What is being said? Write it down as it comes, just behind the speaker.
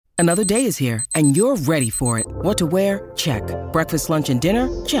Another day is here, and you're ready for it. What to wear? Check. Breakfast, lunch, and dinner?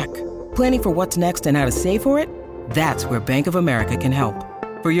 Check. Planning for what's next and how to save for it? That's where Bank of America can help.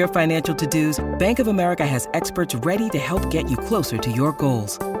 For your financial to-dos, Bank of America has experts ready to help get you closer to your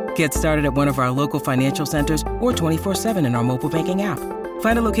goals. Get started at one of our local financial centers or 24/7 in our mobile banking app.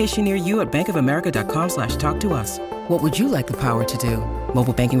 Find a location near you at bankofamerica.com/talktous. What would you like the power to do?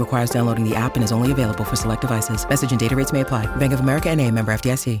 Mobile banking requires downloading the app and is only available for select devices. Message and data rates may apply. Bank of America N.A., member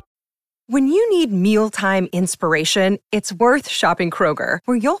FDIC. When you need mealtime inspiration, it's worth shopping Kroger,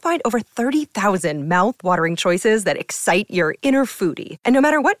 where you'll find over 30,000 mouth-watering choices that excite your inner foodie. And no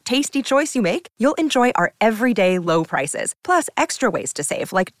matter what tasty choice you make, you'll enjoy our everyday low prices, plus extra ways to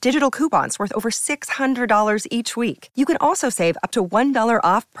save, like digital coupons worth over $600 each week. You can also save up to $1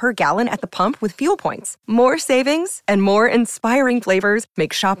 off per gallon at the pump with fuel points. More savings and more inspiring flavors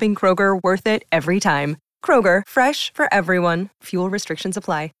make shopping Kroger worth it every time. Kroger, fresh for everyone. Fuel restrictions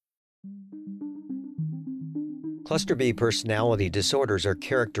apply. Cluster B personality disorders are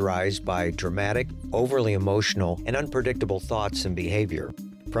characterized by dramatic, overly emotional, and unpredictable thoughts and behavior.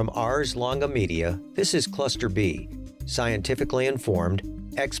 From Ars Longa Media, this is Cluster B, scientifically informed,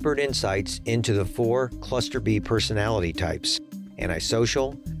 expert insights into the 4 Cluster B personality types: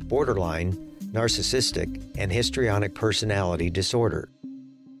 antisocial, borderline, narcissistic, and histrionic personality disorder.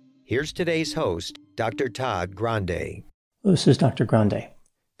 Here's today's host, Dr. Todd Grande. This is Dr. Grande.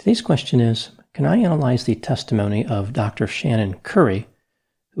 Today's question is, can I analyze the testimony of Dr. Shannon Curry,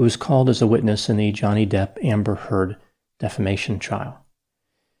 who was called as a witness in the Johnny Depp-Amber Heard defamation trial?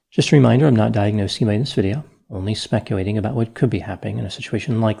 Just a reminder, I'm not diagnosing anybody in this video, only speculating about what could be happening in a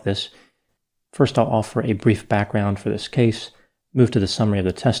situation like this. First, I'll offer a brief background for this case, move to the summary of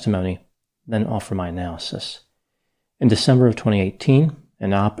the testimony, then offer my analysis. In December of 2018,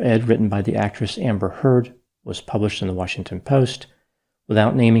 an op-ed written by the actress Amber Heard was published in the Washington Post.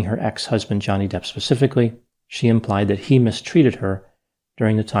 Without naming her ex-husband Johnny Depp specifically, she implied that he mistreated her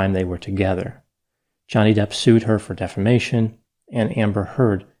during the time they were together. Johnny Depp sued her for defamation, and Amber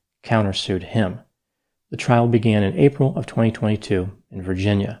Heard countersued him. The trial began in April of 2022 in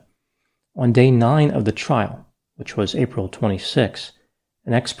Virginia. On day 9 of the trial, which was April 26,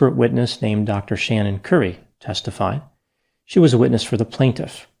 an expert witness named Dr. Shannon Curry testified. She was a witness for the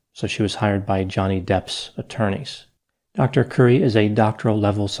plaintiff, so she was hired by Johnny Depp's attorneys. Dr. Curry is a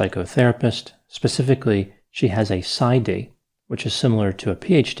doctoral-level psychotherapist. Specifically, she has a PsyD, which is similar to a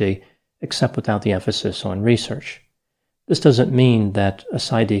PhD, except without the emphasis on research. This doesn't mean that a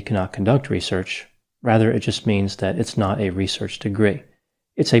PsyD cannot conduct research. Rather, it just means that it's not a research degree.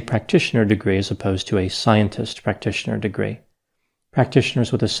 It's a practitioner degree as opposed to a scientist practitioner degree.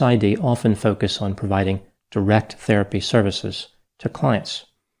 Practitioners with a PsyD often focus on providing direct therapy services to clients.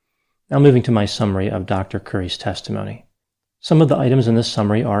 Now moving to my summary of Dr. Curry's testimony. Some of the items in this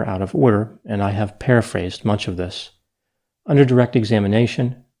summary are out of order, and I have paraphrased much of this. Under direct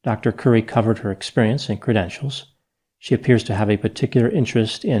examination, Dr. Curry covered her experience and credentials. She appears to have a particular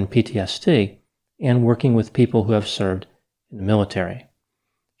interest in PTSD and working with people who have served in the military.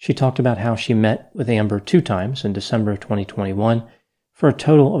 She talked about how she met with Amber 2 times in December of 2021 for a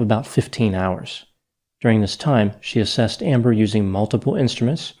total of about 15 hours. During this time, she assessed Amber using multiple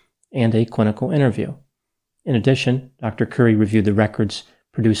instruments and a clinical interview. In addition, Dr. Curry reviewed the records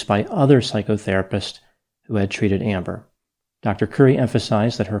produced by other psychotherapists who had treated Amber. Dr. Curry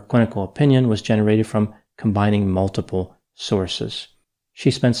emphasized that her clinical opinion was generated from combining multiple sources.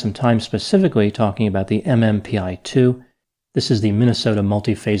 She spent some time specifically talking about the MMPI-2. This is the Minnesota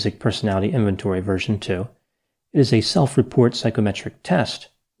Multiphasic Personality Inventory version 2. It is a self-report psychometric test,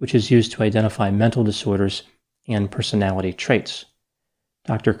 which is used to identify mental disorders and personality traits.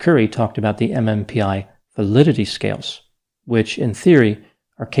 Dr. Curry talked about the MMPI validity scales, which in theory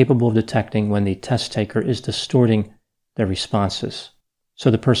are capable of detecting when the test taker is distorting their responses. So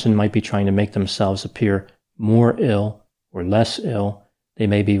the person might be trying to make themselves appear more ill or less ill. They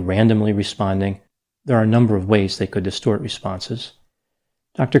may be randomly responding. There are a number of ways they could distort responses.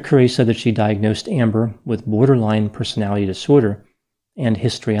 Dr. Curry said that she diagnosed Amber with borderline personality disorder and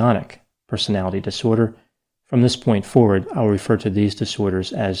histrionic personality disorder. From this point forward, I'll refer to these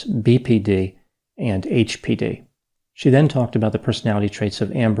disorders as BPD and HPD. She then talked about the personality traits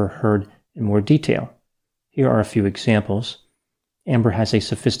of Amber Heard in more detail. Here are a few examples. Amber has a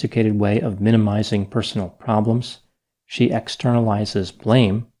sophisticated way of minimizing personal problems. She externalizes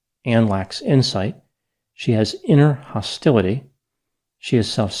blame and lacks insight. She has inner hostility. She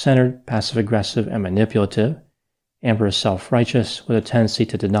is self-centered, passive-aggressive, and manipulative. Amber is self-righteous with a tendency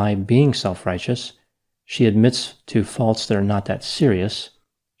to deny being self-righteous. She admits to faults that are not that serious.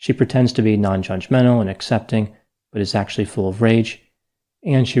 She pretends to be non-judgmental and accepting, but is actually full of rage.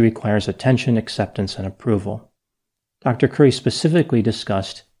 and she requires attention, acceptance, and approval. Dr. Curry specifically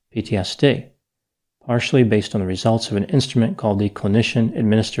discussed PTSD, partially based on the results of an instrument called the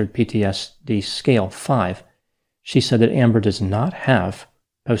Clinician-Administered PTSD Scale 5. She said that Amber does not have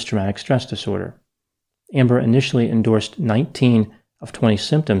post-traumatic stress disorder. Amber initially endorsed 19 of 20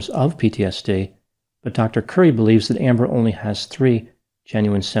 symptoms of PTSD, but Dr. Curry believes that Amber only has 3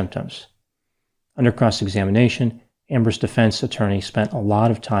 genuine symptoms. Under cross-examination, Amber's defense attorney spent a lot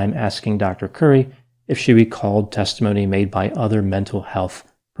of time asking Dr. Curry if she recalled testimony made by other mental health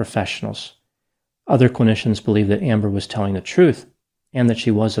professionals. Other clinicians believed that Amber was telling the truth and that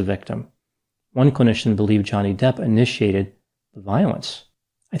she was a victim. One clinician believed Johnny Depp initiated the violence.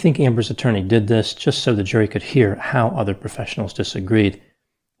 I think Amber's attorney did this just so the jury could hear how other professionals disagreed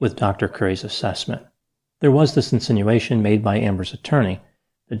with Dr. Curry's assessment. There was this insinuation made by Amber's attorney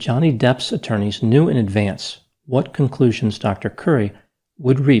that Johnny Depp's attorneys knew in advance what conclusions Dr. Curry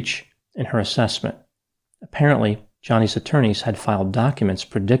would reach in her assessment. Apparently, Johnny's attorneys had filed documents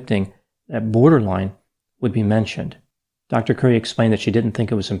predicting that borderline would be mentioned. Dr. Curry explained that she didn't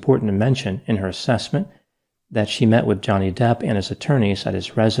think it was important to mention in her assessment that she met with Johnny Depp and his attorneys at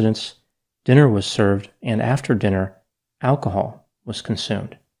his residence, dinner was served, and after dinner, alcohol was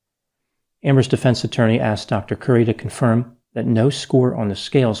consumed. Amber's defense attorney asked Dr. Curry to confirm that no score on the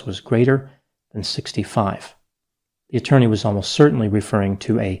scales was greater than 65. The attorney was almost certainly referring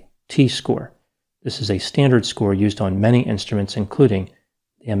to a T-score. This is a standard score used on many instruments, including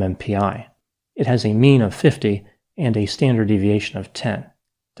the MMPI. It has a mean of 50 and a standard deviation of 10.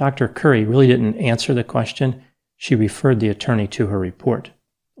 Dr. Curry really didn't answer the question. She referred the attorney to her report.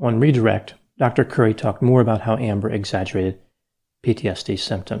 On redirect, Dr. Curry talked more about how Amber exaggerated PTSD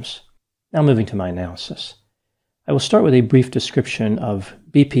symptoms. Now moving to my analysis. I will start with a brief description of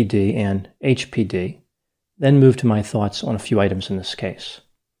BPD and HPD, then move to my thoughts on a few items in this case.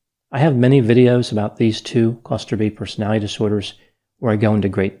 I have many videos about these two cluster B personality disorders where I go into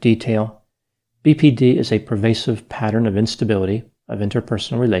great detail. BPD is a pervasive pattern of instability of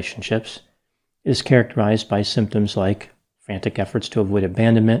interpersonal relationships. It is characterized by symptoms like frantic efforts to avoid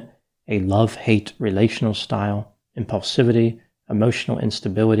abandonment, a love-hate relational style, impulsivity, emotional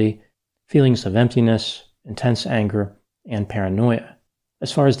instability, feelings of emptiness, intense anger, and paranoia.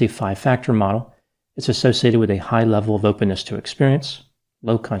 As far as the 5-factor model, it's associated with a high level of openness to experience,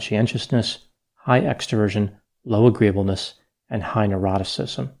 low conscientiousness, high extroversion, low agreeableness, and high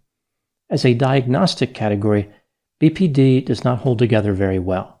neuroticism. As a diagnostic category, BPD does not hold together very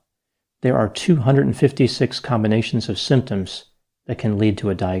well. There are 256 combinations of symptoms that can lead to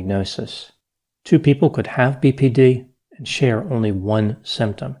a diagnosis. 2 people could have BPD and share only one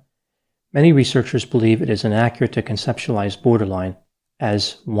symptom. Many researchers believe it is inaccurate to conceptualize borderline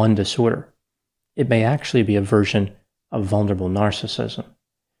as one disorder. It may actually be a version of vulnerable narcissism.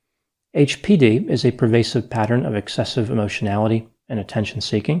 HPD is a pervasive pattern of excessive emotionality and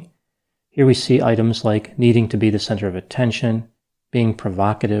attention-seeking. Here we see items like needing to be the center of attention, being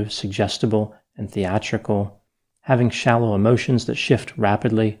provocative, suggestible, and theatrical, having shallow emotions that shift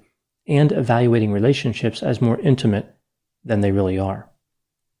rapidly, and evaluating relationships as more intimate than they really are.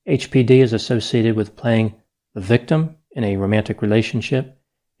 HPD is associated with playing the victim in a romantic relationship,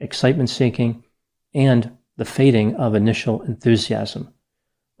 excitement-seeking, and the fading of initial enthusiasm,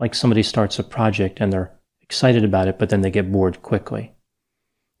 like somebody starts a project and they're excited about it, but then they get bored quickly.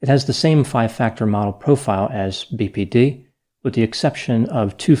 It has the same 5-factor model profile as BPD, with the exception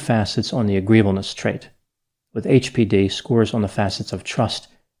of 2 facets on the agreeableness trait. With HPD, scores on the facets of trust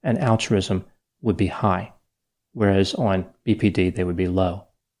and altruism would be high, whereas on BPD they would be low.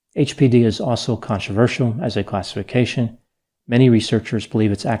 HPD is also controversial as a classification. Many researchers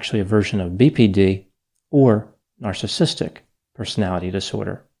believe it's actually a version of BPD or narcissistic personality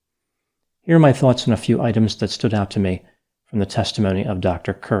disorder. Here are my thoughts on a few items that stood out to me from the testimony of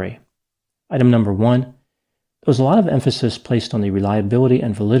Dr. Curry. Item number 1, there was a lot of emphasis placed on the reliability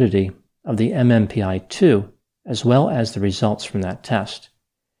and validity of the MMPI-2 as well as the results from that test.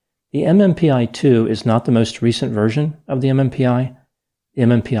 The MMPI-2 is not the most recent version of the MMPI. The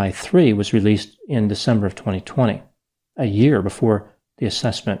MMPI-3 was released in December of 2020, a year before the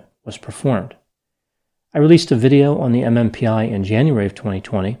assessment was performed. I released a video on the MMPI in January of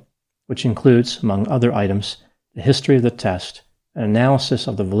 2020, which includes, among other items, the history of the test, an analysis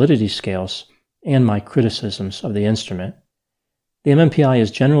of the validity scales, and my criticisms of the instrument. The MMPI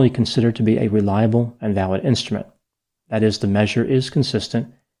is generally considered to be a reliable and valid instrument. That is, the measure is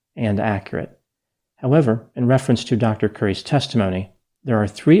consistent and accurate. However, in reference to Dr. Curry's testimony, there are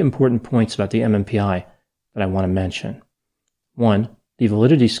 3 important points about the MMPI that I want to mention. 1, the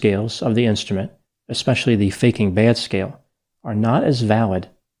validity scales of the instrument, especially the faking bad scale, are not as valid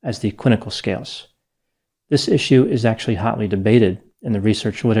as the clinical scales. This issue is actually hotly debated in the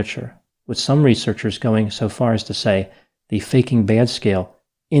research literature, with some researchers going so far as to say the faking bad scale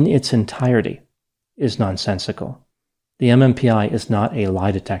in its entirety is nonsensical. The MMPI is not a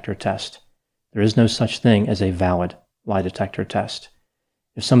lie detector test. There is no such thing as a valid lie detector test.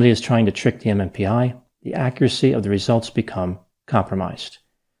 If somebody is trying to trick the MMPI, the accuracy of the results become compromised.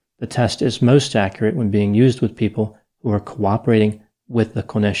 The test is most accurate when being used with people who are cooperating with the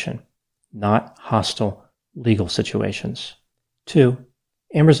clinician, not hostile legal situations. 2.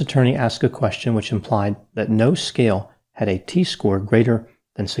 Amber's attorney asked a question which implied that no scale had a T-score greater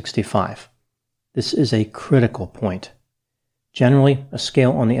than 65. This is a critical point. Generally, a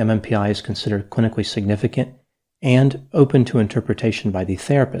scale on the MMPI is considered clinically significant and open to interpretation by the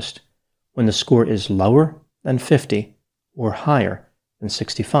therapist when the score is lower than 50 or higher than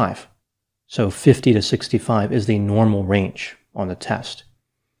 65. So 50 to 65 is the normal range on the test.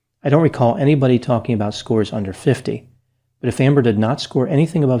 I don't recall anybody talking about scores under 50, but if Amber did not score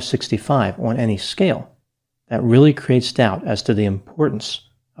anything above 65 on any scale, that really creates doubt as to the importance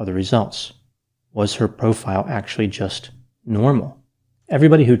of the results. Was her profile actually just normal?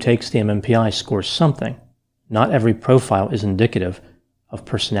 Everybody who takes the MMPI scores something. Not every profile is indicative of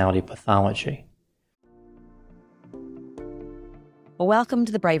personality pathology. Welcome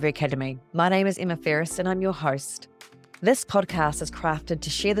to the Bravery Academy. My name is Emma Ferris and I'm your host. This podcast is crafted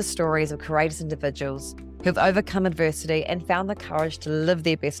to share the stories of courageous individuals who have overcome adversity and found the courage to live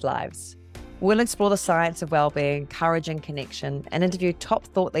their best lives. We'll explore the science of well-being, courage and connection, and interview top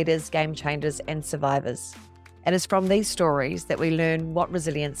thought leaders, game changers, and survivors. It is from these stories that we learn what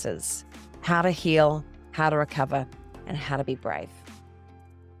resilience is, how to heal, how to recover, and how to be brave.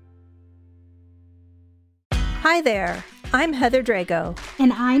 Hi there, I'm Heather Drago.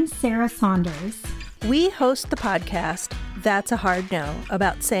 And I'm Sarah Saunders. We host the podcast, That's a Hard No,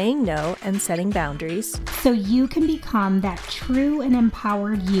 about saying no and setting boundaries. So you can become that true and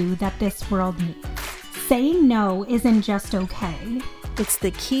empowered you that this world needs. Saying no isn't just okay. It's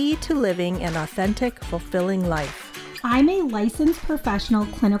the key to living an authentic, fulfilling life. I'm a licensed professional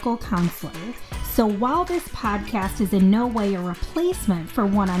clinical counselor, so while this podcast is in no way a replacement for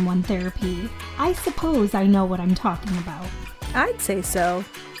one-on-one therapy, I suppose I know what I'm talking about. I'd say so.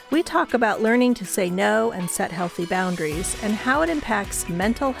 We talk about learning to say no and set healthy boundaries and how it impacts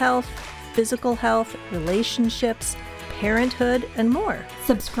mental health, physical health, relationships, parenthood, and more.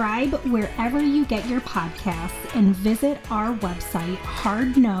 Subscribe wherever you get your podcasts and visit our website,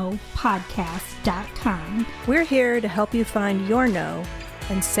 hardnopodcast.com. We're here to help you find your no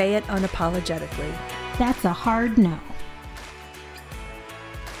and say it unapologetically. That's a hard no.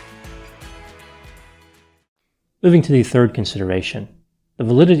 Moving to the third consideration, the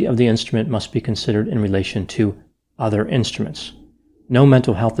validity of the instrument must be considered in relation to other instruments. No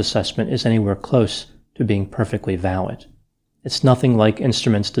mental health assessment is anywhere close to being perfectly valid. It's nothing like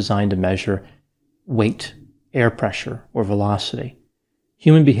instruments designed to measure weight, air pressure, or velocity.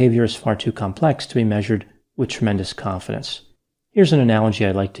 Human behavior is far too complex to be measured with tremendous confidence. Here's an analogy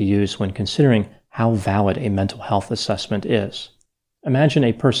I like to use when considering how valid a mental health assessment is. Imagine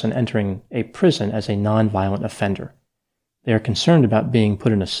a person entering a prison as a non-violent offender. They are concerned about being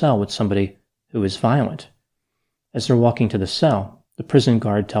put in a cell with somebody who is violent. As they're walking to the cell, the prison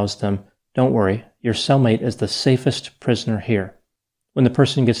guard tells them, "Don't worry, your cellmate is the safest prisoner here." When the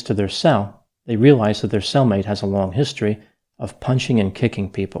person gets to their cell, they realize that their cellmate has a long history of punching and kicking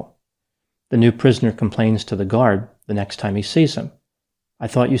people. The new prisoner complains to the guard the next time he sees him. "I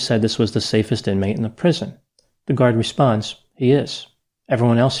thought you said this was the safest inmate in the prison." The guard responds, "He is.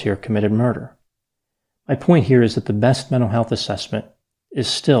 Everyone else here committed murder." My point here is that the best mental health assessment is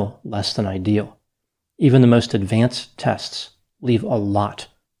still less than ideal. Even the most advanced tests leave a lot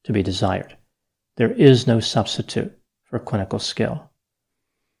to be desired. There is no substitute for clinical skill.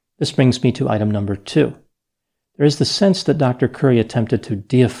 This brings me to item number 2. There is the sense that Dr. Curry attempted to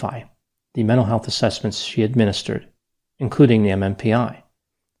deify the mental health assessments she administered, including the MMPI.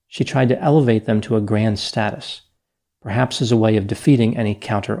 She tried to elevate them to a grand status, perhaps as a way of defeating any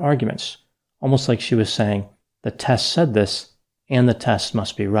counter-arguments, almost like she was saying, the test said this, and the test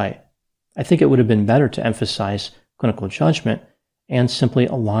must be right. I think it would have been better to emphasize clinical judgment and simply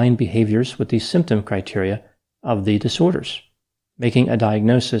align behaviors with the symptom criteria of the disorders. Making a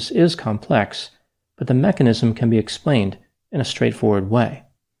diagnosis is complex, but the mechanism can be explained in a straightforward way.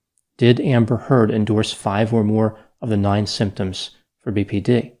 Did Amber Heard endorse 5 or more of the 9 symptoms for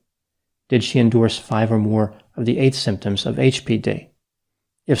BPD? Did she endorse 5 or more of the 8 symptoms of HPD?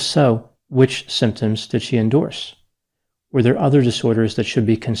 If so, which symptoms did she endorse? Were there other disorders that should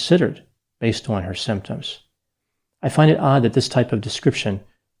be considered based on her symptoms? I find it odd that this type of description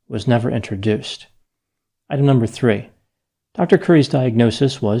was never introduced. Item number 3. Dr. Curry's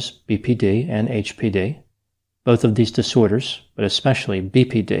diagnosis was BPD and HPD. Both of these disorders, but especially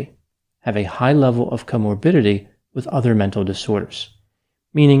BPD, have a high level of comorbidity with other mental disorders,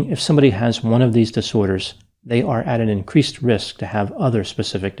 meaning if somebody has one of these disorders, they are at an increased risk to have other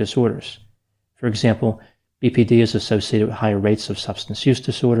specific disorders. For example, BPD is associated with higher rates of substance use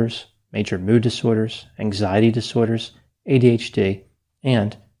disorders, major mood disorders, anxiety disorders, ADHD,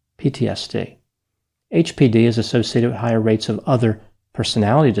 and PTSD. HPD is associated with higher rates of other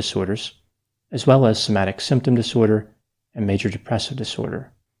personality disorders, as well as somatic symptom disorder and major depressive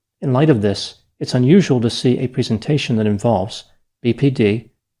disorder. In light of this, it's unusual to see a presentation that involves BPD,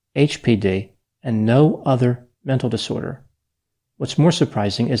 HPD, and no other mental disorder. What's more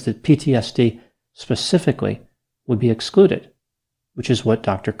surprising is that PTSD specifically would be excluded, which is what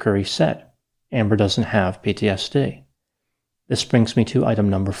Dr. Curry said. Amber doesn't have PTSD. This brings me to item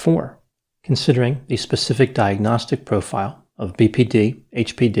number 4. Considering the specific diagnostic profile of BPD,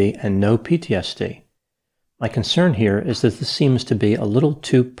 HPD, and no PTSD, my concern here is that this seems to be a little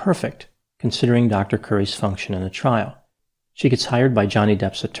too perfect considering Dr. Curry's function in the trial. She gets hired by Johnny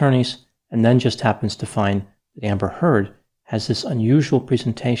Depp's attorneys and then just happens to find that Amber Heard has this unusual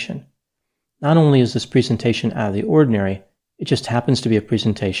presentation. Not only is this presentation out of the ordinary, it just happens to be a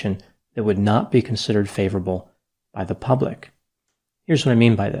presentation that would not be considered favorable by the public. Here's what I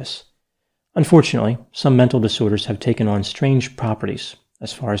mean by this. Unfortunately, some mental disorders have taken on strange properties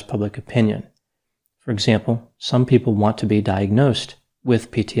as far as public opinion. For example, some people want to be diagnosed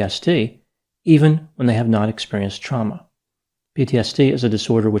with PTSD even when they have not experienced trauma. PTSD is a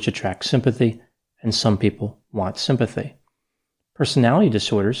disorder which attracts sympathy, and some people want sympathy. Personality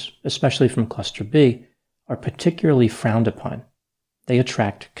disorders, especially from Cluster B, are particularly frowned upon. They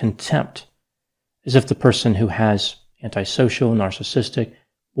attract contempt, as if the person who has antisocial, narcissistic,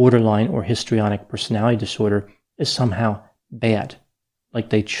 borderline, or histrionic personality disorder is somehow bad, like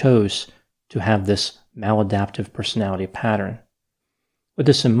they chose to have this maladaptive personality pattern. With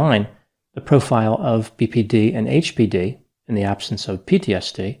this in mind, the profile of BPD and HPD, in the absence of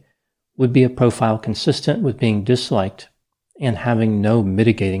PTSD, would be a profile consistent with being disliked and having no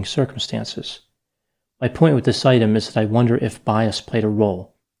mitigating circumstances. My point with this item is that I wonder if bias played a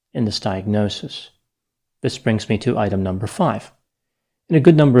role in this diagnosis. This brings me to item number 5. In a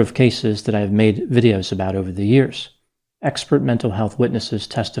good number of cases that I have made videos about over the years, expert mental health witnesses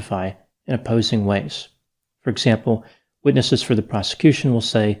testify in opposing ways. For example, witnesses for the prosecution will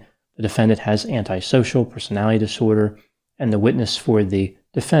say the defendant has antisocial personality disorder, and the witness for the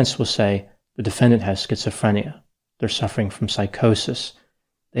defense will say the defendant has schizophrenia. They're suffering from psychosis.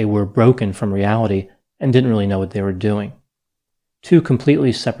 They were broken from reality and didn't really know what they were doing. 2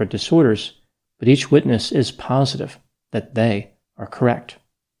 completely separate disorders, but each witness is positive that they are correct.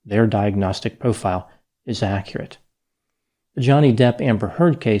 Their diagnostic profile is accurate. The Johnny Depp Amber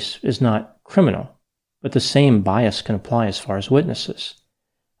Heard case is not criminal, but the same bias can apply as far as witnesses.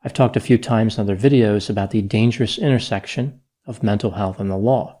 I've talked a few times in other videos about the dangerous intersection of mental health and the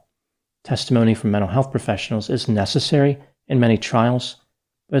law. Testimony from mental health professionals is necessary in many trials,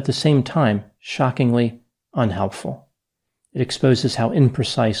 but at the same time, shockingly unhelpful. It exposes how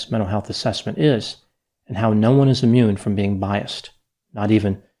imprecise mental health assessment is and how no one is immune from being biased, not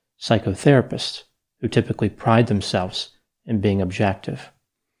even psychotherapists, who typically pride themselves in being objective.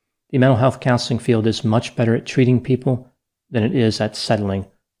 The mental health counseling field is much better at treating people than it is at settling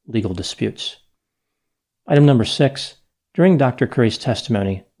legal disputes. Item number 6. During Dr. Curry's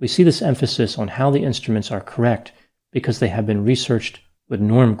testimony, we see this emphasis on how the instruments are correct because they have been researched with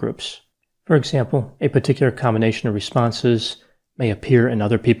norm groups. For example, a particular combination of responses may appear in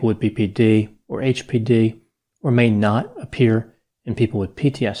other people with BPD or HPD, or may not appear in people with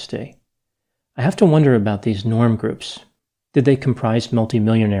PTSD. I have to wonder about these norm groups. Did they comprise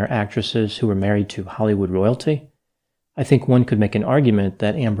multimillionaire actresses who were married to Hollywood royalty? I think one could make an argument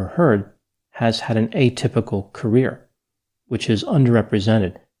that Amber Heard has had an atypical career, which is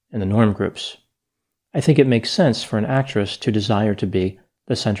underrepresented in the norm groups. I think it makes sense for an actress to desire to be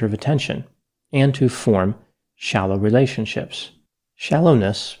the center of attention and to form shallow relationships.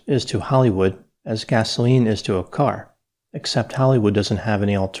 Shallowness is to Hollywood as gasoline is to a car, except Hollywood doesn't have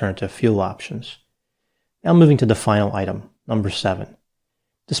any alternative fuel options. Now moving to the final item, number 7.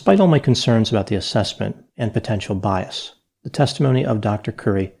 Despite all my concerns about the assessment and potential bias, the testimony of Dr.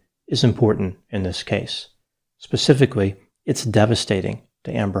 Curry is important in this case. Specifically, it's devastating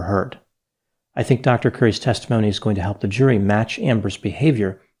to Amber Heard. I think Dr. Curry's testimony is going to help the jury match Amber's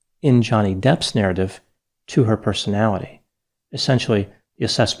behavior in Johnny Depp's narrative to her personality. Essentially, the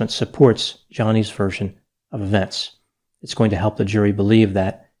assessment supports Johnny's version of events. It's going to help the jury believe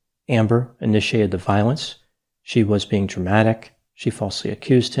that Amber initiated the violence, she was being dramatic, she falsely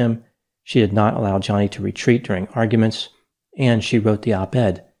accused him, she did not allow Johnny to retreat during arguments, and she wrote the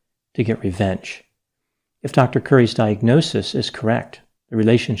op-ed to get revenge. If Dr. Curry's diagnosis is correct, the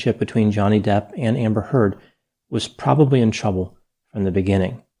relationship between Johnny Depp and Amber Heard was probably in trouble from the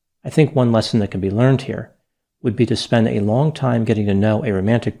beginning. I think one lesson that can be learned here would be to spend a long time getting to know a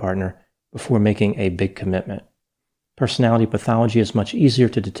romantic partner before making a big commitment. Personality pathology is much easier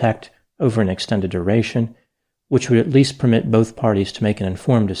to detect over an extended duration, which would at least permit both parties to make an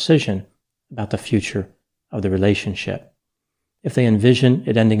informed decision about the future of the relationship. If they envision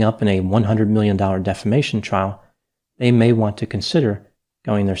it ending up in a $100 million defamation trial, they may want to consider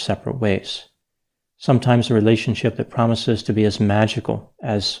going their separate ways. Sometimes a relationship that promises to be as magical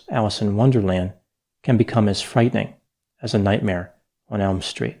as Alice in Wonderland can become as frightening as A Nightmare on Elm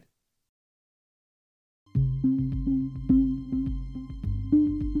Street.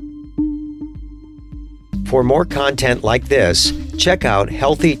 For more content like this, check out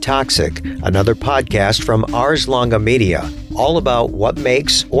Healthy Toxic, another podcast from Ars Longa Media, all about what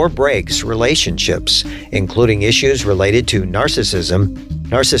makes or breaks relationships, including issues related to narcissism,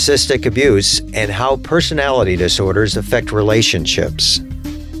 narcissistic abuse, and how personality disorders affect relationships.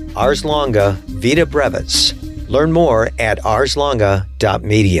 Ars Longa Vita Brevis. Learn more at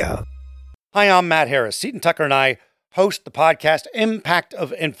arslonga.media. Hi, I'm Matt Harris. Seton Tucker and I host the podcast Impact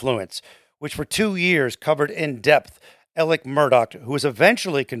of Influence, which for 2 years covered in depth Alec Murdaugh, who was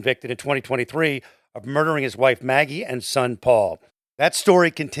eventually convicted in 2023 of murdering his wife Maggie and son Paul. That story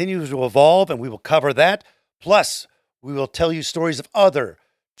continues to evolve, and we will cover that. Plus, we will tell you stories of other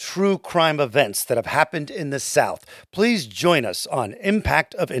true crime events that have happened in the South. Please join us on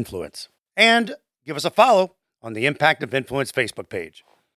Impact of Influence. And give us a follow on the Impact of Influence Facebook page.